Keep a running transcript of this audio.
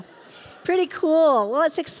Pretty cool. Well,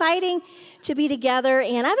 it's exciting to be together,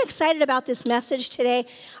 and I'm excited about this message today.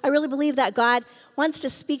 I really believe that God wants to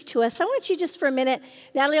speak to us. I want you just for a minute.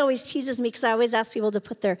 Natalie always teases me because I always ask people to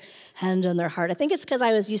put their hand on their heart. I think it's because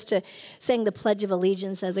I was used to saying the Pledge of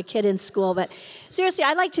Allegiance as a kid in school. But seriously,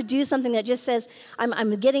 I'd like to do something that just says,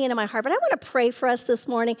 I'm getting into my heart. But I want to pray for us this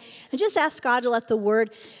morning and just ask God to let the word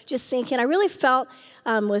just sink in. I really felt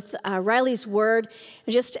with Riley's word,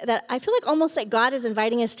 and just that I feel like almost like God is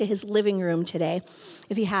inviting us to his living room today,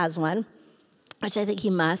 if he has one, which I think he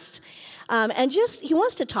must. And just, he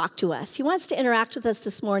wants to talk to us. He wants to interact with us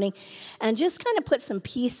this morning and just kind of put some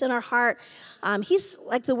peace in our heart. He's,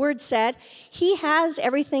 like the word said, he has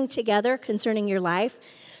everything together concerning your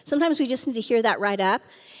life. Sometimes we just need to hear that right up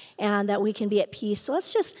and that we can be at peace. So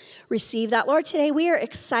let's just receive that. Lord, today we are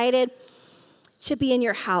excited to be in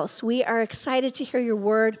your house. We are excited to hear your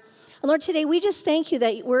word. And Lord, today we just thank you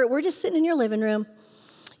that we're just sitting in your living room.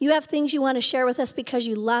 You have things you want to share with us because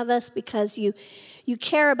you love us, because you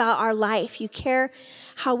care about our life. You care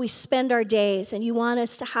how we spend our days, and you want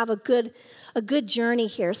us to have a good journey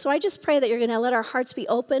here. So I just pray that you're going to let our hearts be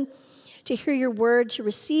open to hear your word, to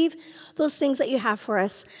receive those things that you have for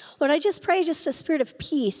us. Lord, I just pray just a spirit of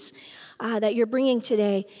peace that you're bringing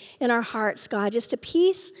today in our hearts, God. Just a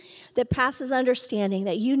peace that passes understanding,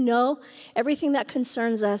 that you know everything that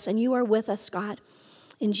concerns us, and you are with us, God.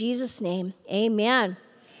 In Jesus' name, amen.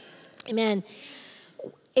 Amen.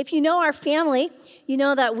 If you know our family, you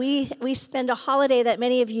know that we spend a holiday that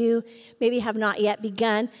many of you maybe have not yet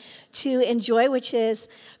begun to enjoy, which is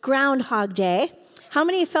Groundhog Day. How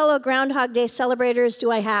many fellow Groundhog Day celebrators do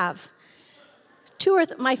I have? Two are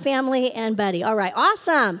my family and Buddy. All right,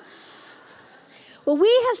 awesome. Well,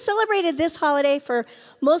 we have celebrated this holiday for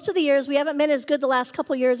most of the years. We haven't been as good the last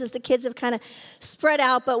couple years as the kids have kind of spread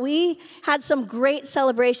out, but we had some great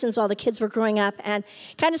celebrations while the kids were growing up, and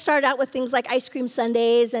kind of started out with things like ice cream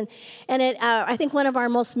sundaes, and I think one of our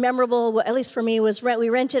most memorable, at least for me, was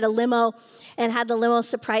we rented a limo and had the limo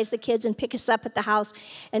surprise the kids and pick us up at the house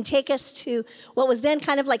and take us to what was then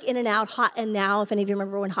kind of like In-N-Out, Hot and Now, if any of you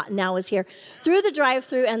remember when Hot and Now was here, through the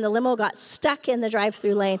drive-thru, and the limo got stuck in the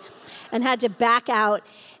drive-thru lane and had to back out.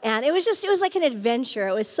 And it was like an adventure.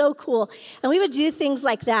 It was so cool. And we would do things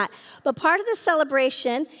like that. But part of the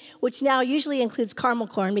celebration, which now usually includes caramel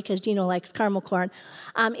corn, because Gino likes caramel corn,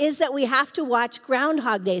 is that we have to watch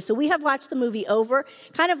Groundhog Day. So we have watched the movie over,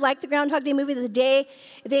 kind of like the Groundhog Day movie. The day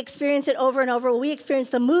they experience it over and over, well, we experience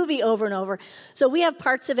the movie over and over. So we have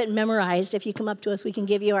parts of it memorized. If you come up to us, we can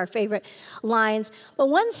give you our favorite lines. But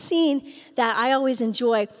one scene that I always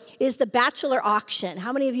enjoy is the bachelor auction.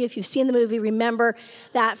 How many of you, if you've seen the movie, remember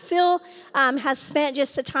that Phil has spent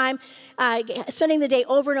just the time spending the day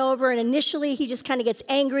over and over, and initially he just kind of gets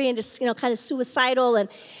angry and just, kind of suicidal and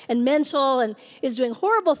mental and is doing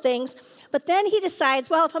horrible things. But then he decides,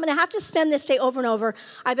 well, if I'm going to have to spend this day over and over,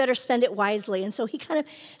 I better spend it wisely. And so he kind of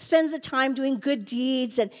spends the time doing good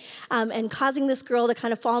deeds and causing this girl to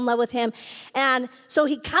kind of fall in love with him. And so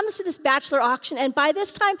he comes to this bachelor auction, and by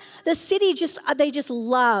this time, the city they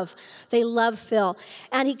love Phil.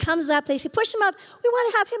 And he comes up, they say, push him up, we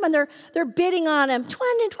want to have him, and they're bidding on him,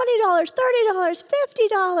 $20, $30,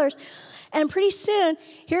 $50. And pretty soon,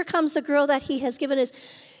 here comes the girl that he has given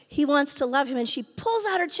he wants to love him, and she pulls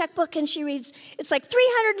out her checkbook and she reads, it's like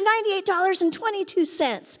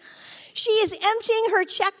 $398.22. She is emptying her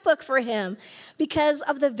checkbook for him because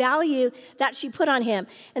of the value that she put on him.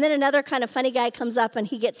 And then another kind of funny guy comes up and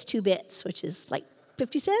he gets 2 bits, which is like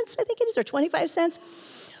 50 cents, I think it is, or 25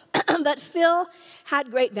 cents. But Phil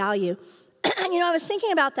had great value. I was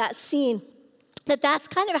thinking about that scene, that's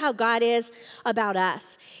kind of how God is about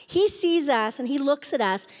us. He sees us and he looks at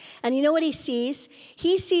us, and you know what he sees?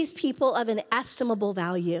 He sees people of an estimable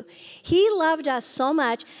value. He loved us so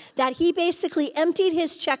much that he basically emptied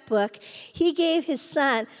his checkbook. He gave his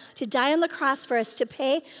son to die on the cross for us, to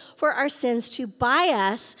pay for our sins, to buy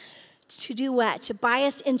us. To do what? To buy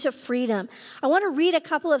us into freedom. I want to read a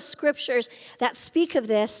couple of scriptures that speak of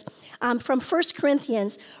this from 1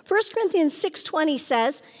 Corinthians. 1 Corinthians 6:20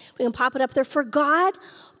 says, we can pop it up there, for God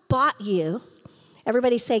bought you.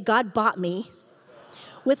 Everybody say, God bought me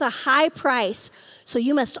with a high price, so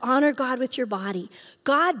you must honor God with your body.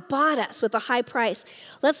 God bought us with a high price.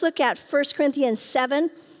 Let's look at 1 Corinthians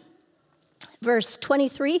 7, verse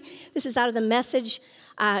 23. This is out of the Message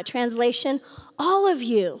translation. All of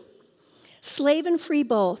you, slave and free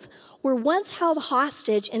both, were once held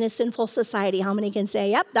hostage in a sinful society. How many can say,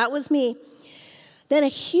 yep, that was me? Then a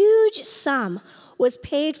huge sum was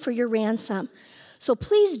paid for your ransom. So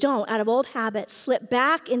please don't, out of old habits, slip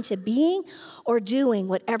back into being or doing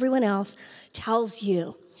what everyone else tells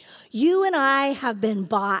you. You and I have been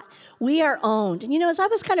bought. We are owned. And as I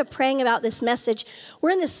was kind of praying about this message,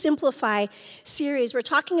 we're in this Simplify series. We're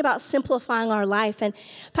talking about simplifying our life. And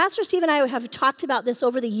Pastor Steve and I have talked about this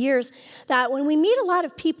over the years, that when we meet a lot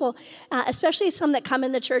of people, especially some that come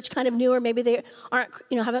in the church kind of new, or maybe they aren't,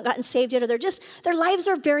 haven't gotten saved yet, or their lives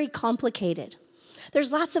are very complicated.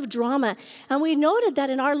 There's lots of drama. And we noted that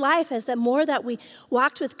in our life, as the more that we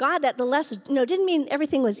walked with God, that the less, didn't mean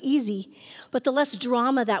everything was easy, but the less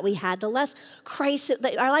drama that we had, the less crisis.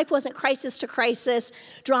 Our life wasn't crisis to crisis,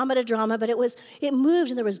 drama to drama, but it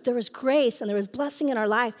moved, and there was grace and there was blessing in our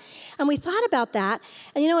life. And we thought about that.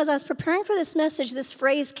 And as I was preparing for this message, this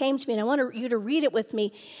phrase came to me, and I want you to read it with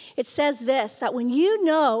me. It says this, that when you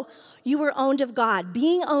know you were owned of God,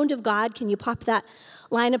 being owned of God, can you pop that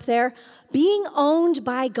line up there? Being owned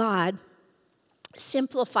by God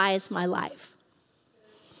simplifies my life.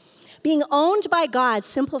 Being owned by God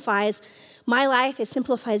simplifies my life. It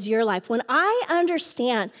simplifies your life. When I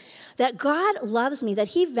understand that God loves me, that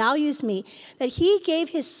he values me, that he gave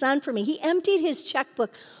his son for me, he emptied his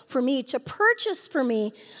checkbook for me to purchase for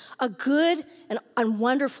me a good and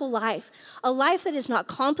wonderful life, a life that is not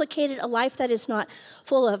complicated, a life that is not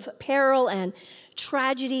full of peril and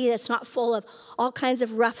tragedy, that's not full of all kinds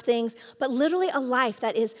of rough things, but literally a life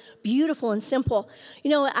that is beautiful and simple.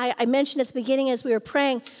 I mentioned at the beginning as we were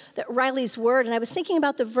praying that Riley's word, and I was thinking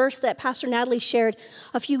about the verse that Pastor Natalie shared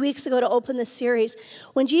a few weeks ago to open this series,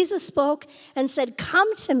 when Jesus spoke and said,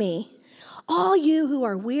 "Come to me, all you who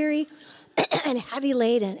are weary and heavy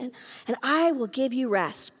laden, and I will give you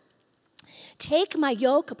rest. Take my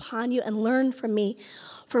yoke upon you and learn from me,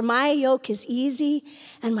 for my yoke is easy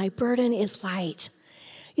and my burden is light."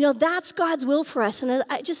 That's God's will for us. And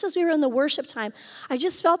just as we were in the worship time, I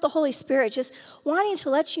just felt the Holy Spirit just wanting to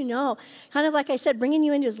let you know, kind of like I said, bringing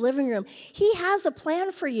you into his living room. He has a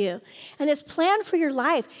plan for you. And his plan for your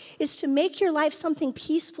life is to make your life something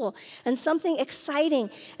peaceful and something exciting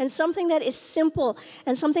and something that is simple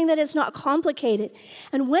and something that is not complicated.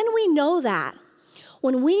 And when we know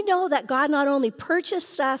that God not only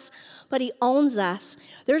purchased us, but he owns us,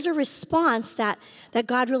 there's a response that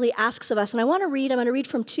God really asks of us. And I'm going to read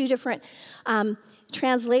from two different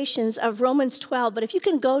translations of Romans 12. But if you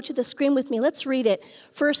can go to the screen with me, let's read it.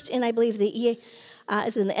 First in, I believe,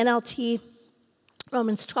 is in the NLT,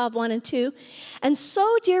 Romans 12, 1 and 2. "And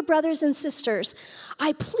so, dear brothers and sisters,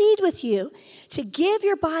 I plead with you to give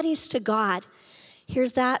your bodies to God."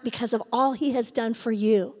 Here's that, because of all he has done for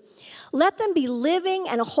you. "Let them be living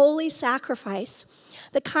and holy sacrifice,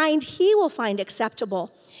 the kind he will find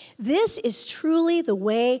acceptable. This is truly the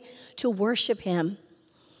way to worship him."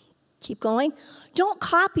 Keep going. "Don't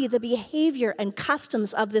copy the behavior and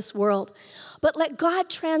customs of this world, but let God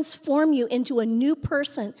transform you into a new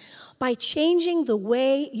person by changing the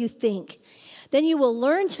way you think. Then you will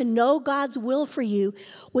learn to know God's will for you,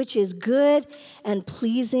 which is good and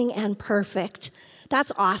pleasing and perfect."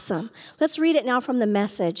 That's awesome. Let's read it now from the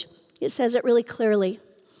Message. It says it really clearly,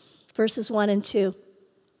 verses 1 and 2.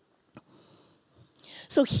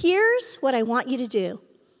 "So here's what I want you to do.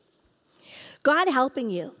 God helping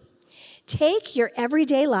you. Take your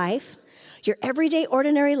everyday life, your everyday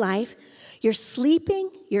ordinary life, your sleeping,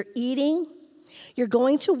 your eating, your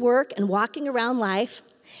going to work and walking around life,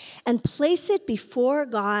 and place it before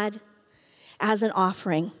God as an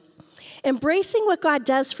offering. Embracing what God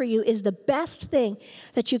does for you is the best thing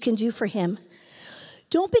that you can do for him.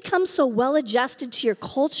 Don't become so well adjusted to your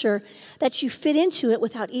culture that you fit into it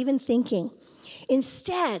without even thinking.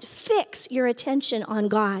 Instead, fix your attention on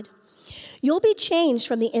God. You'll be changed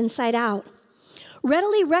from the inside out.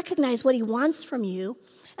 Readily recognize what he wants from you."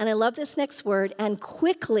 And I love this next word, "and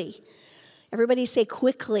quickly," everybody say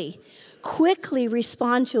quickly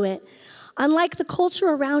respond to it. Unlike the culture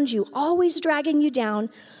around you, always dragging you down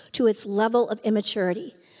to its level of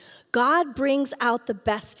immaturity. God brings out the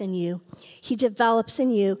best in you. He develops in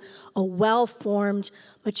you a well-formed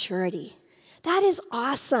maturity. That is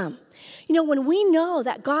awesome. When we know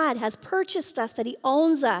that God has purchased us, that he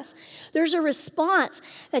owns us, there's a response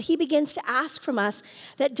that he begins to ask from us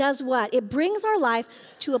that does what? It brings our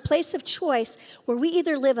life to a place of choice where we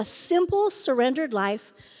either live a simple, surrendered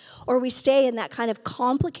life, or we stay in that kind of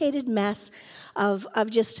complicated mess of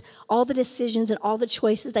just all the decisions and all the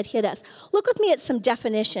choices that hit us. Look with me at some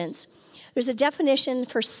definitions. There's a definition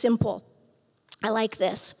for simple. I like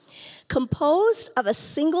this. Composed of a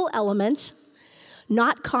single element,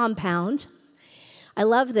 not compound. I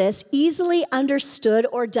love this. Easily understood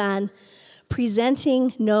or done,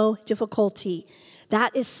 presenting no difficulty.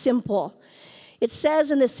 That is simple. It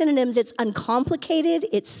says in the synonyms, it's uncomplicated,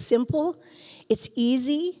 it's simple, it's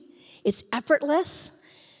easy, it's effortless,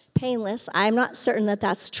 painless. I'm not certain that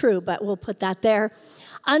that's true, but we'll put that there.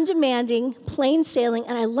 Undemanding, plain sailing,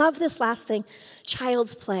 and I love this last thing,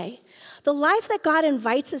 child's play. The life that God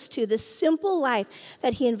invites us to, this simple life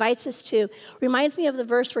that he invites us to, reminds me of the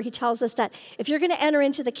verse where he tells us that if you're going to enter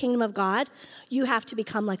into the kingdom of God, you have to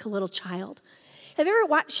become like a little child. Have you ever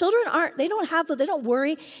watched, children they don't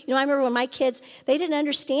worry. You know, I remember when my kids, they didn't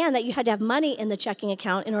understand that you had to have money in the checking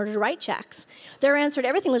account in order to write checks. Their answer to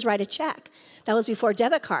everything was write a check. That was before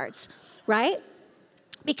debit cards, right?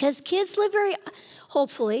 Because kids live very,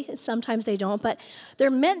 hopefully, and sometimes they don't, but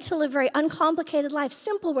they're meant to live very uncomplicated life,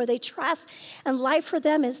 simple, where they trust, and life for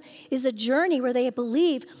them is a journey where they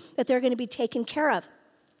believe that they're going to be taken care of.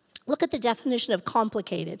 Look at the definition of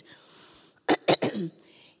complicated.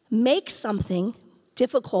 Make something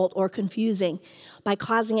difficult or confusing by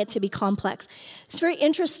causing it to be complex. It's very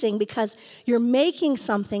interesting because you're making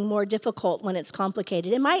something more difficult when it's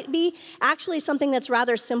complicated. It might be actually something that's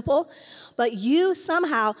rather simple, but you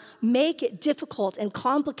somehow make it difficult and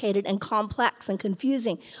complicated and complex and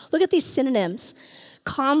confusing. Look at these synonyms: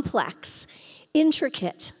 complex,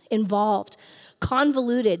 intricate, involved,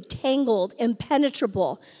 convoluted, tangled,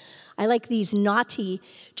 impenetrable. I like these: knotty,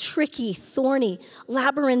 tricky, thorny,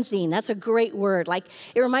 labyrinthine. That's a great word. Like,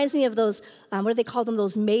 it reminds me of those, what do they call them?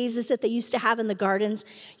 Those mazes that they used to have in the gardens,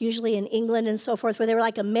 usually in England and so forth, where they were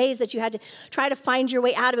like a maze that you had to try to find your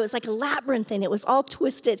way out of. It was like a labyrinthine. It was all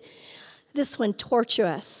twisted. This one,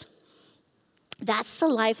 tortuous. That's the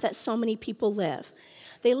life that so many people live.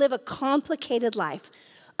 They live a complicated life.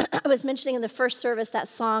 I was mentioning in the first service that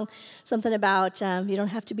song, something about you don't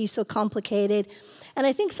have to be so complicated. And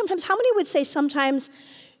I think sometimes, how many would say sometimes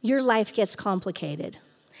your life gets complicated?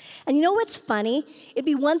 And you know what's funny? It'd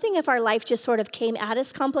be one thing if our life just sort of came at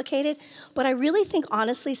us complicated, but I really think,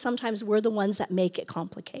 honestly, sometimes we're the ones that make it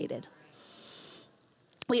complicated.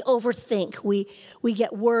 We overthink, we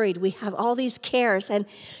get worried, we have all these cares, and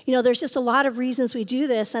you know, there's just a lot of reasons we do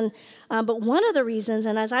this, and but one of the reasons,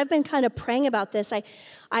 and as I've been kind of praying about this,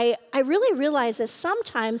 I really realize that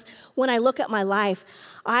sometimes when I look at my life,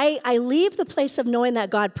 I leave the place of knowing that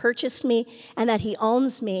God purchased me and that he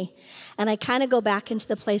owns me, and I kind of go back into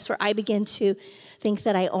the place where I begin to think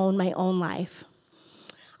that I own my own life.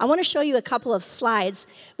 I want to show you a couple of slides.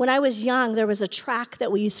 When I was young, there was a tract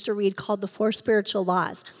that we used to read called The Four Spiritual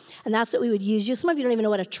Laws, and that's what we would use. Some of you don't even know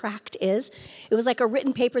what a tract is. It was like a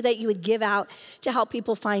written paper that you would give out to help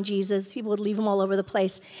people find Jesus. People would leave them all over the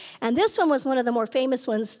place. And this one was one of the more famous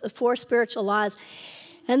ones, The Four Spiritual Laws.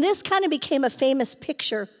 And this kind of became a famous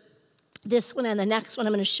picture, this one and the next one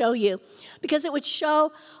I'm going to show you, because it would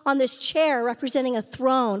show on this chair representing a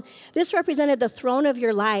throne. This represented the throne of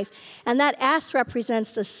your life, and that S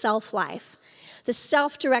represents the self-life, the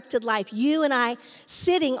self-directed life, you and I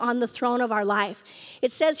sitting on the throne of our life.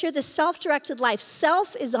 It says here, the self-directed life,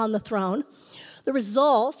 self is on the throne. The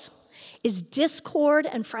result is discord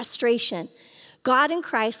and frustration. God and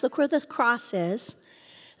Christ, look where the cross is.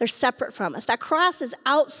 They're separate from us. That cross is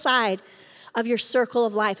outside of your circle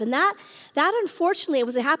of life. And that unfortunately, it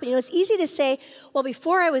wasn't happening. You know, it's easy to say, well,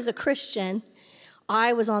 before I was a Christian,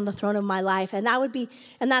 I was on the throne of my life. And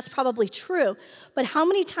that's probably true. But how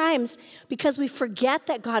many times, because we forget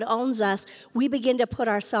that God owns us, we begin to put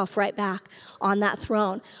ourselves right back on that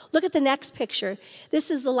throne. Look at the next picture.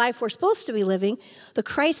 This is the life we're supposed to be living, the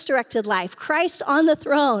Christ-directed life. Christ on the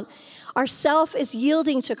throne. Our self is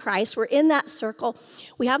yielding to Christ. We're in that circle.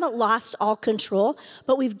 We haven't lost all control,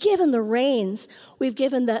 but we've given the reins. We've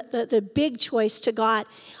given the big choice to God.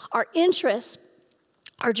 Our interests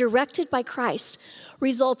are directed by Christ,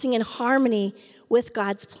 resulting in harmony with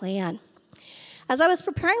God's plan. As I was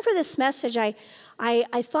preparing for this message, I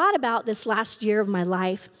thought about this last year of my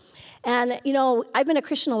life. And, you know, I've been a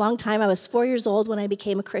Christian a long time. I was 4 years old when I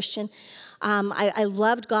became a Christian. I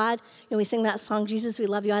loved God. You know, we sing that song, Jesus, We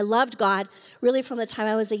Love You. I loved God really from the time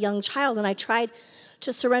I was a young child, and I tried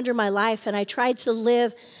to surrender my life, and I tried to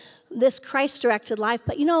live this Christ-directed life.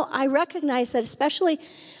 But, you know, I recognize that especially,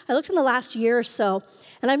 I looked in the last year or so,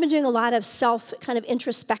 and I've been doing a lot of self kind of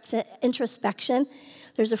introspection.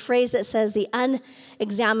 There's a phrase that says, the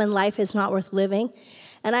unexamined life is not worth living.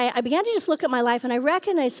 And I began to just look at my life, and I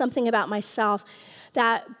recognized something about myself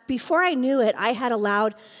that before I knew it, I had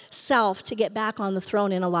allowed self to get back on the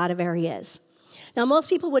throne in a lot of areas. Now, most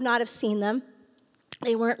people would not have seen them.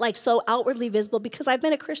 They weren't like so outwardly visible because I've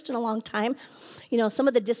been a Christian a long time. You know, some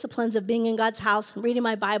of the disciplines of being in God's house and reading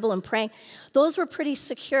my Bible and praying, those were pretty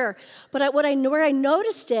secure. But where I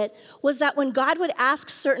noticed it was that when God would ask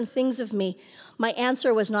certain things of me, my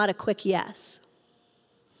answer was not a quick yes.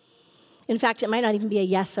 In fact, it might not even be a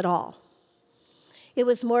yes at all. It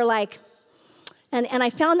was more like, And I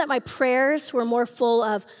found that my prayers were more full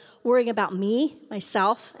of worrying about me,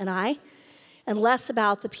 myself, and I, and less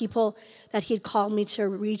about the people that he had called me to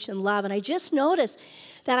reach and love. And I just noticed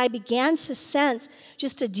that I began to sense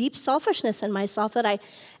just a deep selfishness in myself it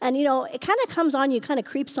kind of comes on you, kind of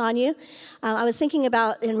creeps on you. I was thinking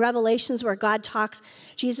about in Revelations where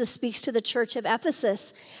Jesus speaks to the church of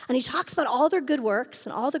Ephesus, and he talks about all their good works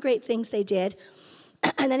and all the great things they did.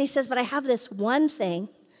 And then he says, but I have this one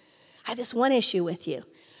issue with you.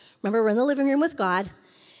 Remember, we're in the living room with God,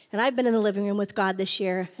 and I've been in the living room with God this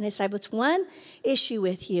year, and I said, I have this one issue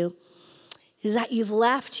with you, is that you've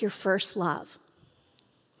left your first love.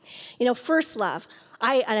 First love.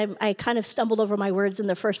 I kind of stumbled over my words in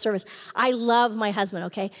the first service. I love my husband,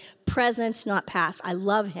 okay? Present, not past. I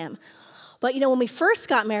love him. But, when we first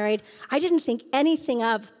got married, I didn't think anything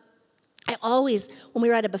of, when we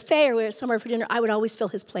were at a buffet or we were somewhere for dinner, I would always fill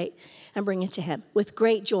his plate and bring it to him with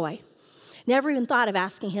great joy. Never even thought of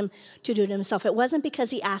asking him to do it himself. It wasn't because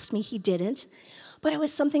he asked me, he didn't. But it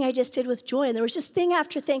was something I just did with joy. And there was just thing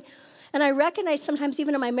after thing. And I recognized sometimes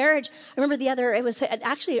even in my marriage, I remember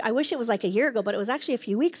I wish it was like a year ago, but it was actually a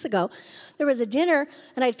few weeks ago. There was a dinner,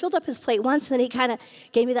 and I'd filled up his plate once, and then he kind of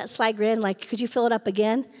gave me that sly grin, like, could you fill it up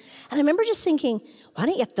again? And I remember just thinking, why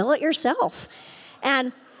don't you fill it yourself?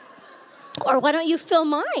 Or why don't you fill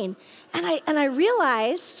mine? And I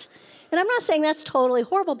realized, and I'm not saying that's totally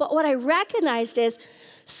horrible, but what I recognized is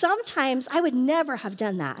sometimes I would never have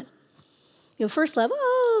done that. First love,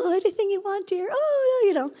 anything you want, dear.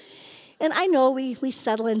 And I know we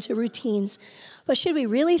settle into routines, but should we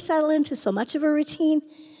really settle into so much of a routine?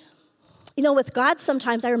 With God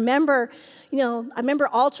sometimes I remember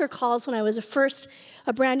altar calls when I was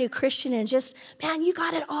a brand new Christian, and just, man, you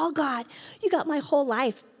got it all, God. You got my whole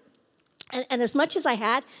life. And as much as I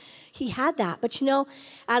had, he had that. But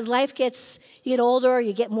as life you get older,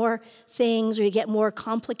 you get more things, or you get more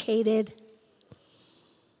complicated,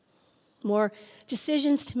 more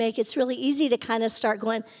decisions to make. It's really easy to kind of start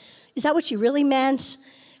going, is that what you really meant?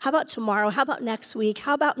 How about tomorrow? How about next week?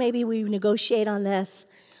 How about maybe we negotiate on this?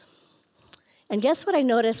 And guess what I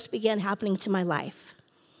noticed began happening to my life?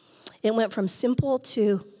 It went from simple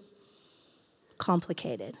to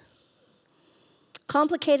complicated.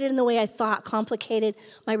 Complicated in the way I thought, complicated.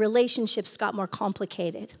 My relationships got more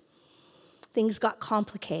complicated. Things got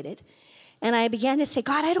complicated. And I began to say,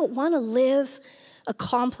 God, I don't want to live a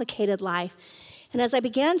complicated life. And as I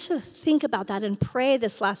began to think about that and pray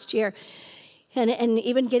this last year, and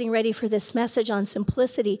even getting ready for this message on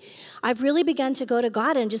simplicity, I've really begun to go to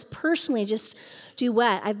God and just personally just do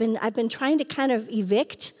what? I've been trying to kind of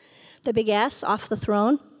evict the big S off the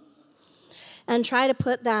throne and try to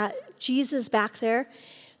put that Jesus back there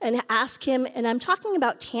and ask him, and I'm talking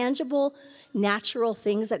about tangible, natural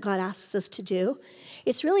things that God asks us to do.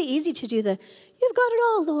 It's really easy to do you've got it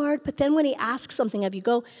all, Lord, but then when he asks something of you,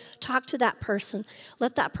 go talk to that person.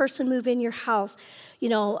 Let that person move in your house.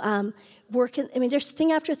 There's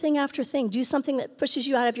thing after thing after thing. Do something that pushes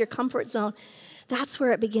you out of your comfort zone. That's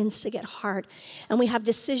where it begins to get hard. And we have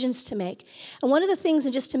decisions to make. And one of the things,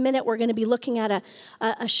 in just a minute, we're going to be looking at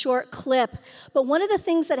a short clip. But one of the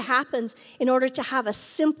things that happens in order to have a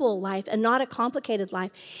simple life and not a complicated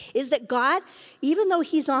life is that God, even though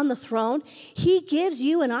he's on the throne, he gives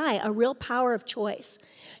you and I a real power of choice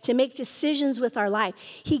to make decisions with our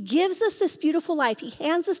life. He gives us this beautiful life. He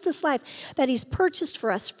hands us this life that he's purchased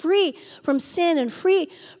for us, free from sin and free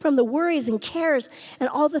from the worries and cares and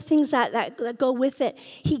all the things that go with it.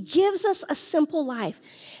 He gives us a simple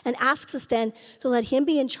life and asks us then to let him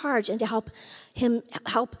be in charge and to help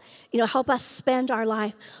us spend our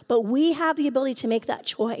life. But we have the ability to make that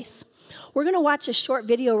choice. We're going to watch a short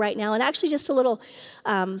video right now, and actually just a little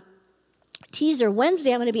teaser.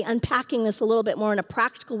 Wednesday, I'm going to be unpacking this a little bit more in a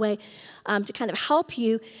practical way to kind of help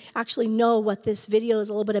you actually know what this video is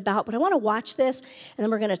a little bit about. But I want to watch this, and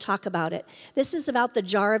then we're going to talk about it. This is about the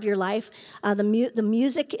jar of your life. The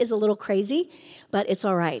music is a little crazy, but it's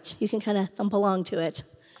all right. You can kind of thump along to it.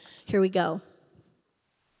 Here we go.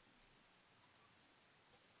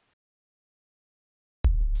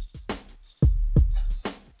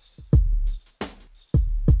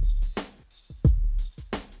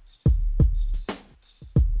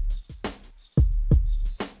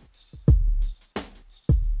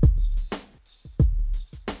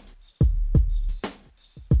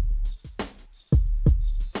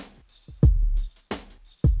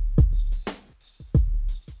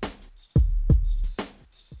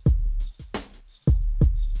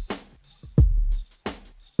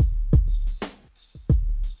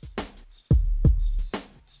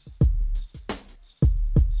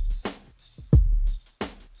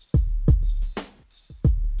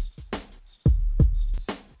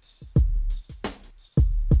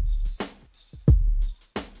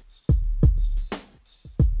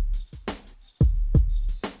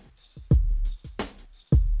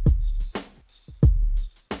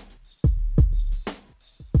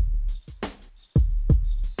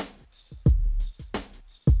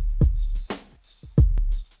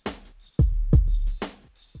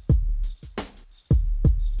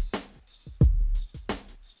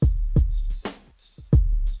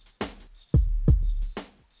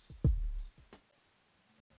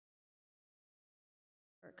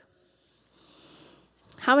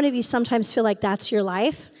 How many of you sometimes feel like that's your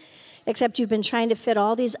life? Except you've been trying to fit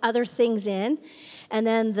all these other things in, and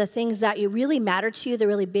then the things that you really matter to you, the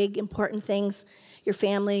really big, important things, your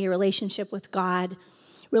family, your relationship with God,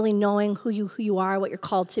 really knowing who you are, what you're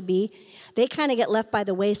called to be, they kind of get left by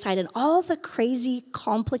the wayside, and all the crazy,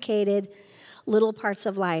 complicated little parts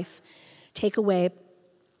of life take away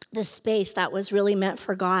the space that was really meant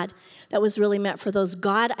for God, that was really meant for those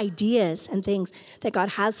God ideas and things that God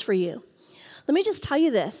has for you. Let me just tell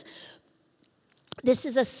you this. This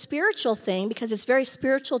is a spiritual thing because it's very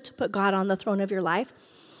spiritual to put God on the throne of your life,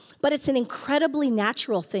 but it's an incredibly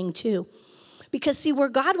natural thing too. Because see, where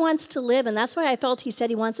God wants to live, and that's why I felt he said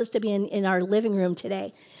he wants us to be in our living room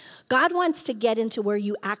today. God wants to get into where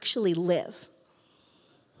you actually live.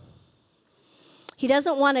 He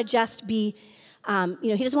doesn't want to just be,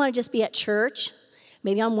 he doesn't want to just be at church,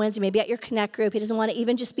 maybe on Wednesday, maybe at your Connect group. He doesn't want to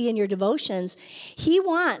even just be in your devotions. He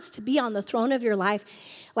wants to be on the throne of your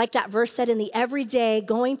life, like that verse said, in the everyday,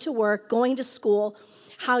 going to work, going to school,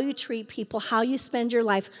 how you treat people, how you spend your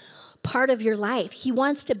life, part of your life. He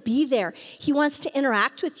wants to be there. He wants to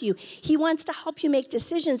interact with you. He wants to help you make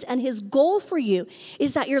decisions. And his goal for you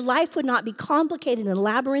is that your life would not be complicated and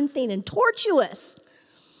labyrinthine and tortuous,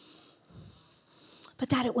 but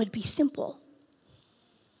that it would be simple.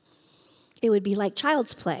 It would be like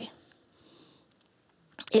child's play.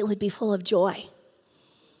 It would be full of joy.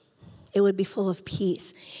 It would be full of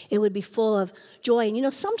peace. It would be full of joy.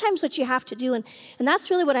 And sometimes what you have to do, and that's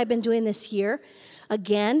really what I've been doing this year,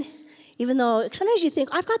 again, even though sometimes you think,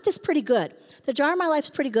 I've got this pretty good. The jar of my life's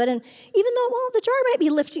pretty good. And even though, the jar might be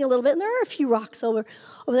lifting a little bit, and there are a few rocks over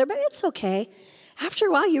there, but it's okay. After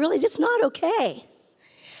a while, you realize it's not okay.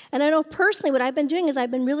 And I know personally what I've been doing is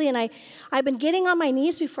I've been getting on my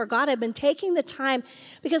knees before God. I've been taking the time,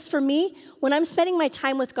 because for me, when I'm spending my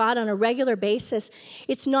time with God on a regular basis,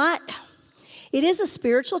 it is a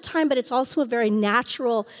spiritual time, but it's also a very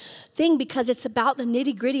natural thing because it's about the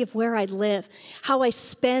nitty-gritty of where I live, how I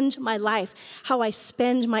spend my life, how I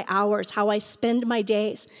spend my hours, how I spend my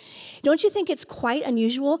days. Don't you think it's quite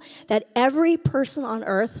unusual that every person on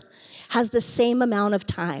earth has the same amount of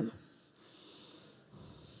time?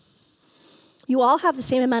 You all have the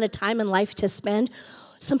same amount of time in life to spend.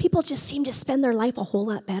 Some people just seem to spend their life a whole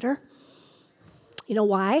lot better. You know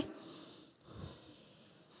why?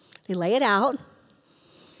 They lay it out.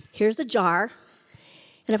 Here's the jar.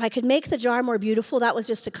 And if I could make the jar more beautiful, that was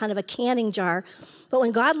just a kind of a canning jar. But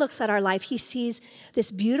when God looks at our life, he sees this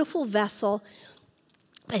beautiful vessel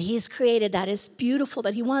that he's created that is beautiful,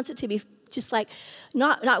 that he wants it to be just like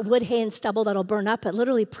not wood, hay, and stubble that'll burn up, but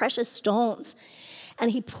literally precious stones. And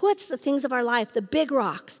he puts the things of our life, the big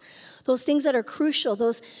rocks, those things that are crucial,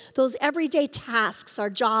 those everyday tasks, our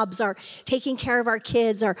jobs, our taking care of our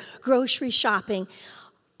kids, our grocery shopping,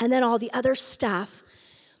 and then all the other stuff.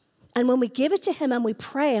 And when we give it to him and we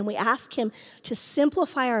pray and we ask him to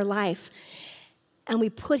simplify our life, and we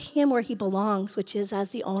put him where he belongs, which is as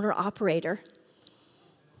the owner-operator,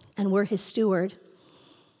 and we're his steward,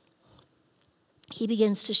 he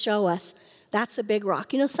begins to show us that's a big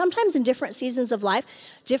rock. Sometimes in different seasons of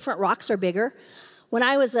life, different rocks are bigger.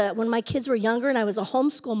 When my kids were younger and I was a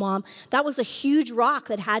homeschool mom, that was a huge rock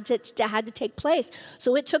that had to take place.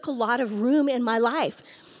 So it took a lot of room in my life.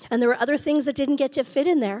 And there were other things that didn't get to fit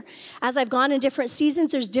in there. As I've gone in different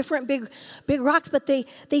seasons, there's different big rocks, but they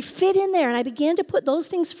fit in there. And I began to put those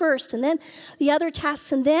things first, and then the other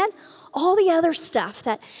tasks, and then all the other stuff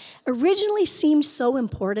that originally seemed so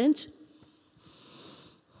important.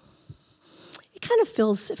 It kind of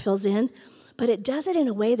fills in, but it does it in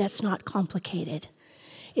a way that's not complicated.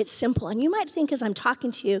 It's simple. And you might think as I'm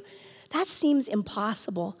talking to you, that seems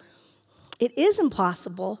impossible. It is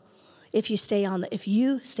impossible if you stay on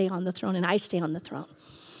the throne and I stay on the throne.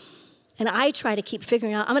 And I try to keep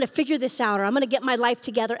figuring out, I'm going to figure this out, or I'm going to get my life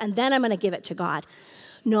together, and then I'm going to give it to God.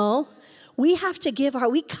 No. We have to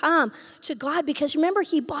we come to God because remember,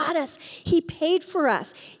 he bought us. He paid for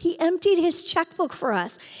us. He emptied his checkbook for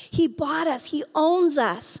us. He bought us. He owns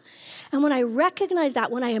us. And when I recognize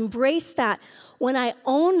that, when I embrace that, when I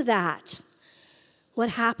own that,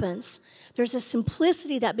 what happens? There's a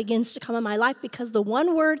simplicity that begins to come in my life because the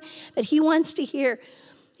one word that he wants to hear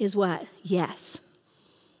is what? Yes.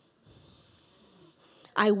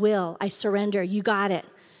 I will. I surrender. You got it.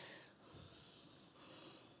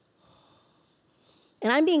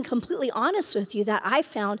 And I'm being completely honest with you that I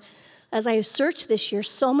found, as I searched this year,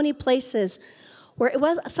 so many places where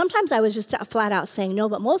sometimes I was just flat out saying no,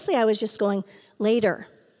 but mostly I was just going later.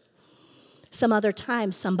 Some other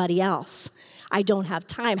time, somebody else. I don't have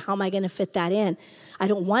time. How am I going to fit that in? I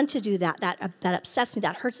don't want to do that. That upsets me.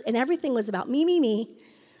 That hurts. And everything was about me.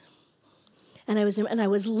 And I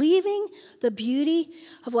was leaving the beauty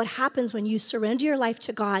of what happens when you surrender your life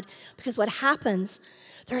to God. Because what happens,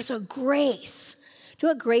 there's a grace. Do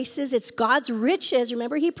you know what grace is? It's God's riches.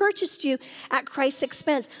 Remember, he purchased you at Christ's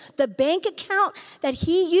expense. The bank account that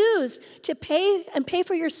he used to pay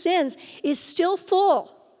for your sins is still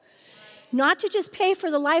full. Not to just pay for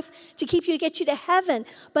the life to keep you, to get you to heaven,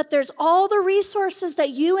 but there's all the resources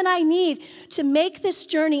that you and I need to make this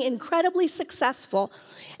journey incredibly successful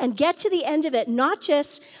and get to the end of it, not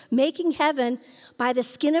just making heaven by the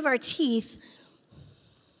skin of our teeth,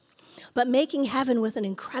 but making heaven with an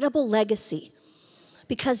incredible legacy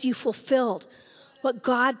because you fulfilled what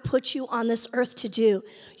God put you on this earth to do.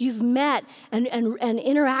 You've met and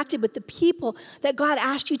interacted with the people that God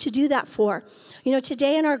asked you to do that for. You know,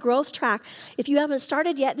 today in our growth track, if you haven't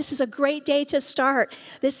started yet, this is a great day to start.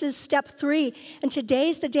 This is step 3. And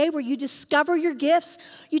today's the day where you discover your gifts.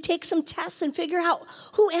 You take some tests and figure out,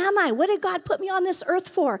 who am I? What did God put me on this earth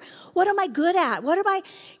for? What am I good at? What am I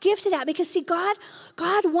gifted at? Because see, God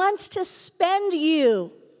wants to spend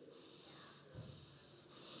you.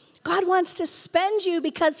 God wants to spend you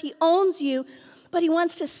because he owns you, but he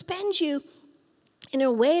wants to spend you in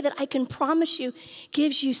a way that I can promise you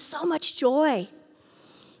gives you so much joy,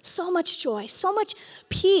 so much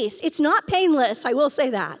peace. It's not painless, I will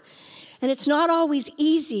say that. And it's not always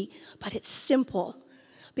easy, but it's simple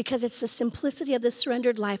because it's the simplicity of the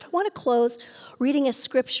surrendered life. I want to close reading a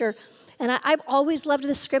scripture. And I've always loved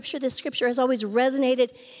this scripture. This scripture has always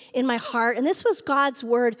resonated in my heart. And this was God's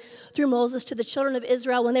word through Moses to the children of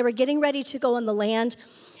Israel when they were getting ready to go in the land.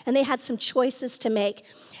 And they had some choices to make.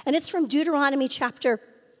 And it's from Deuteronomy chapter,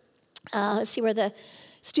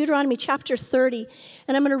 Deuteronomy chapter 30.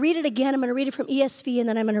 And I'm going to read it again. I'm going to read it from ESV, and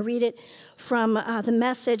then I'm going to read it from the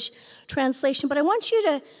Message translation. But I want you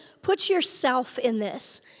to put yourself in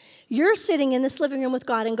this. You're sitting in this living room with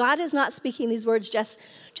God, and God is not speaking these words just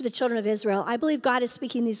to the children of Israel. I believe God is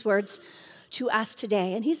speaking these words to us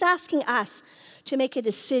today, and he's asking us to make a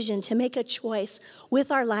decision, to make a choice with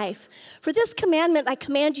our life. For this commandment I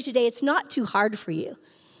command you today, it's not too hard for you.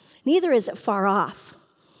 Neither is it far off.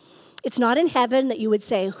 It's not in heaven that you would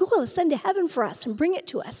say, who will ascend to heaven for us and bring it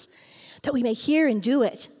to us, that we may hear and do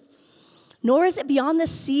it. Nor is it beyond the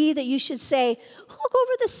sea that you should say, who will go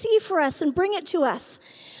over the sea for us and bring it to us,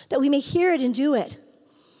 that we may hear it and do it.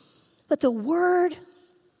 But the word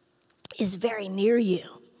is very near you.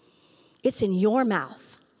 It's in your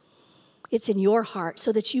mouth. It's in your heart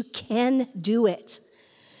so that you can do it.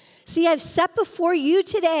 See, I've set before you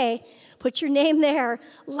today, put your name there,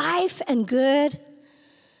 life and good,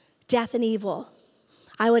 death and evil.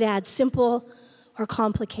 I would add simple or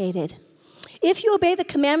complicated. If you obey the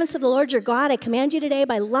commandments of the Lord your God, I command you today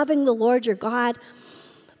by loving the Lord your God,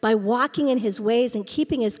 by walking in his ways and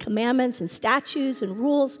keeping his commandments and statutes and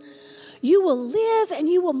rules, you will live and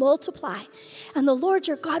you will multiply. And the Lord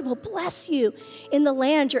your God will bless you in the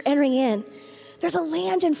land you're entering in. There's a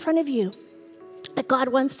land in front of you that God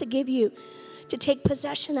wants to give you to take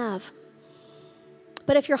possession of.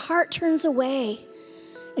 But if your heart turns away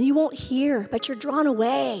and you won't hear, but you're drawn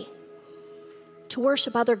away to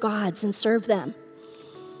worship other gods and serve them,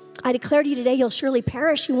 I declare to you today, you'll surely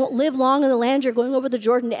perish. You won't live long in the land you're going over the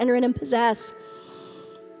Jordan to enter in and possess.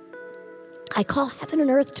 I call heaven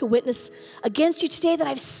and earth to witness against you today that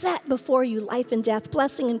I've set before you life and death,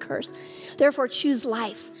 blessing and curse. Therefore, choose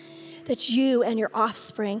life, that you and your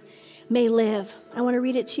offspring may live. I want to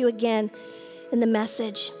read it to you again in the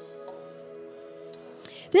Message.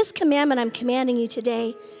 This commandment I'm commanding you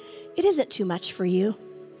today, it isn't too much for you.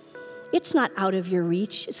 It's not out of your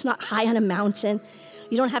reach. It's not high on a mountain.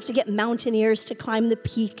 You don't have to get mountaineers to climb the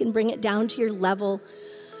peak and bring it down to your level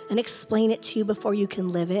and explain it to you before you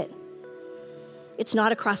can live it. It's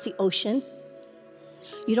not across the ocean.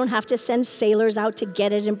 You don't have to send sailors out to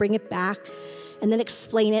get it and bring it back and then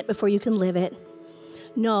explain it before you can live it.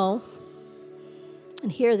 No.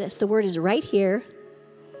 And hear this, the word is right here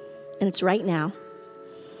and it's right now.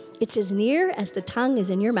 It's as near as the tongue is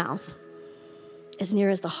in your mouth, as near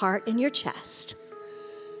as the heart in your chest.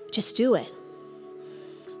 Just do it.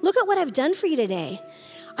 Look at what I've done for you today.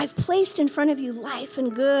 I've placed in front of you life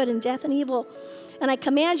and good and death and evil. And I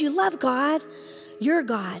command you, love God, your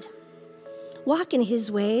God. Walk in his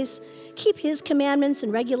ways. Keep his commandments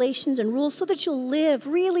and regulations and rules so that you'll live,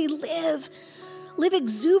 really live. Live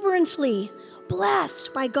exuberantly,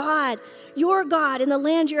 blessed by God, your God, in the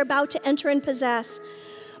land you're about to enter and possess.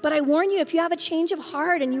 But I warn you, if you have a change of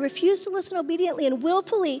heart and you refuse to listen obediently and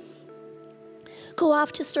willfully go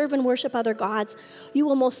off to serve and worship other gods, you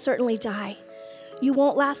will most certainly die. You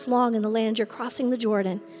won't last long in the land you're crossing the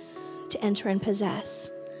Jordan to enter and possess.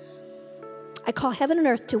 I call heaven and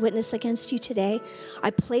earth to witness against you today.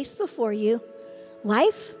 I place before you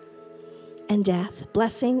life and death,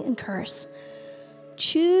 blessing and curse.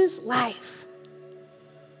 Choose life.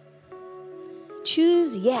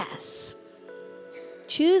 Choose yes.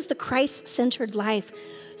 Choose the Christ-centered life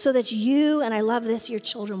so that you, and I love this, your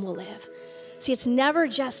children will live. See, it's never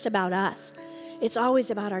just about us. It's always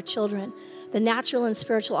about our children, the natural and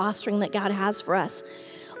spiritual offspring that God has for us.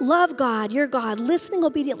 Love God, your God, listening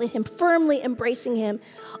obediently to him, firmly embracing him.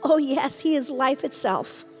 Oh yes, he is life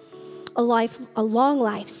itself. A long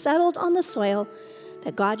life settled on the soil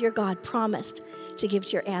that God, your God, promised to give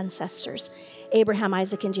to your ancestors, Abraham,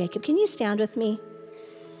 Isaac, and Jacob. Can you stand with me?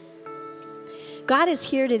 God is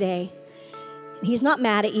here today. He's not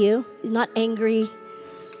mad at you. He's not angry.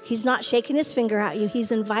 He's not shaking his finger at you.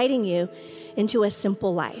 He's inviting you into a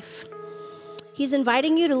simple life. He's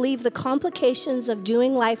inviting you to leave the complications of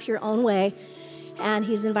doing life your own way, and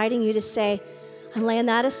he's inviting you to say, I'm laying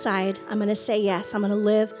that aside. I'm going to say yes. I'm going to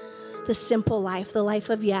live the simple life, the life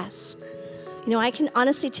of yes. You know, I can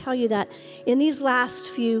honestly tell you that in these last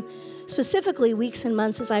few, specifically weeks and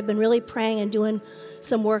months, as I've been really praying and doing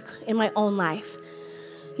some work in my own life,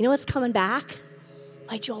 you know what's coming back?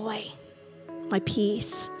 My joy, my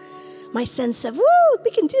peace, my sense of, woo,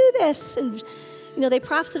 we can do this. And, you know, they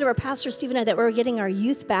prophesied over Pastor Steve and I that we were getting our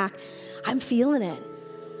youth back. I'm feeling it.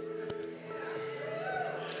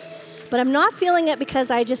 But I'm not feeling it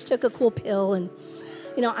because I just took a cool pill and,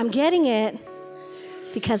 you know, I'm getting it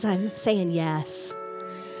because I'm saying yes.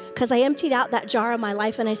 Because I emptied out that jar of my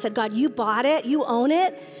life and I said, God, you bought it, you own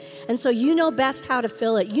it, and so you know best how to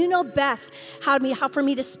fill it. You know best how for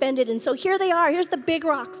me to spend it. And so here they are. Here's the big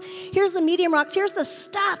rocks. Here's the medium rocks. Here's the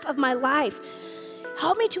stuff of my life.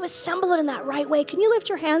 Help me to assemble it in that right way. Can you lift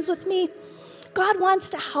your hands with me? God wants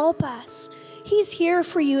to help us. He's here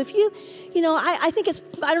for you. If you know, I think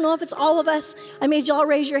I don't know if it's all of us. I made you all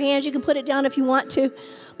raise your hands. You can put it down if you want to.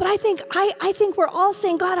 But I think we're all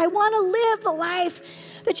saying, God, I want to live the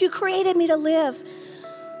life that you created me to live.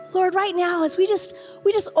 Lord, right now, as we just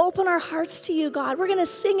open our hearts to you, God, we're going to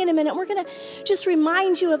sing in a minute. We're going to just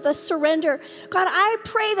remind you of the surrender. God, I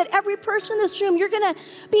pray that every person in this room, you're going to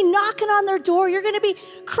be knocking on their door. You're going to be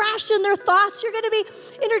crashing their thoughts. You're going to be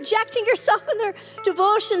interjecting yourself in their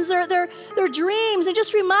devotions, their dreams, and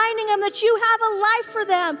just reminding them that you have a life for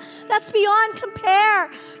them that's beyond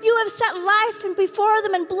compare. You have set life before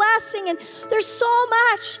them and blessing, and there's so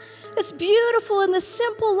much that's beautiful in the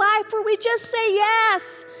simple life where we just say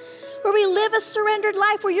yes, where we live a surrendered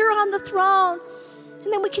life, where you're on the throne.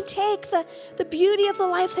 And then we can take the beauty of the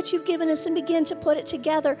life that you've given us and begin to put it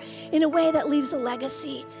together in a way that leaves a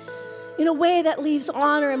legacy, in a way that leaves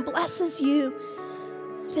honor and blesses you,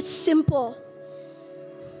 that's simple.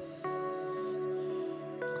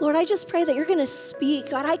 Lord, I just pray that you're going to speak.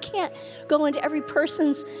 God, I can't go into every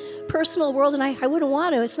person's personal world, and I wouldn't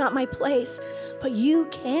want to. It's not my place. But you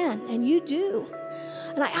can, and you do.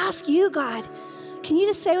 And I ask you, God, can you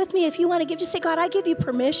just say with me, if you want to just say, God, I give you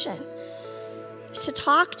permission to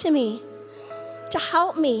talk to me, to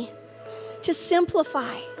help me, to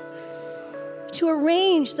simplify, to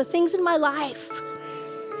arrange the things in my life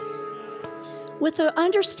with the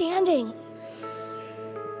understanding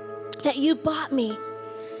that you bought me,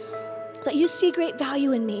 that you see great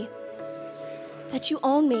value in me, that you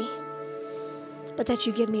own me, but that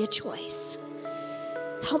you give me a choice.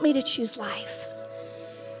 Help me to choose life.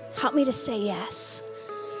 Help me to say yes.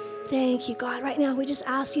 Thank you, God. Right now, we just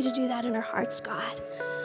ask you to do that in our hearts, God.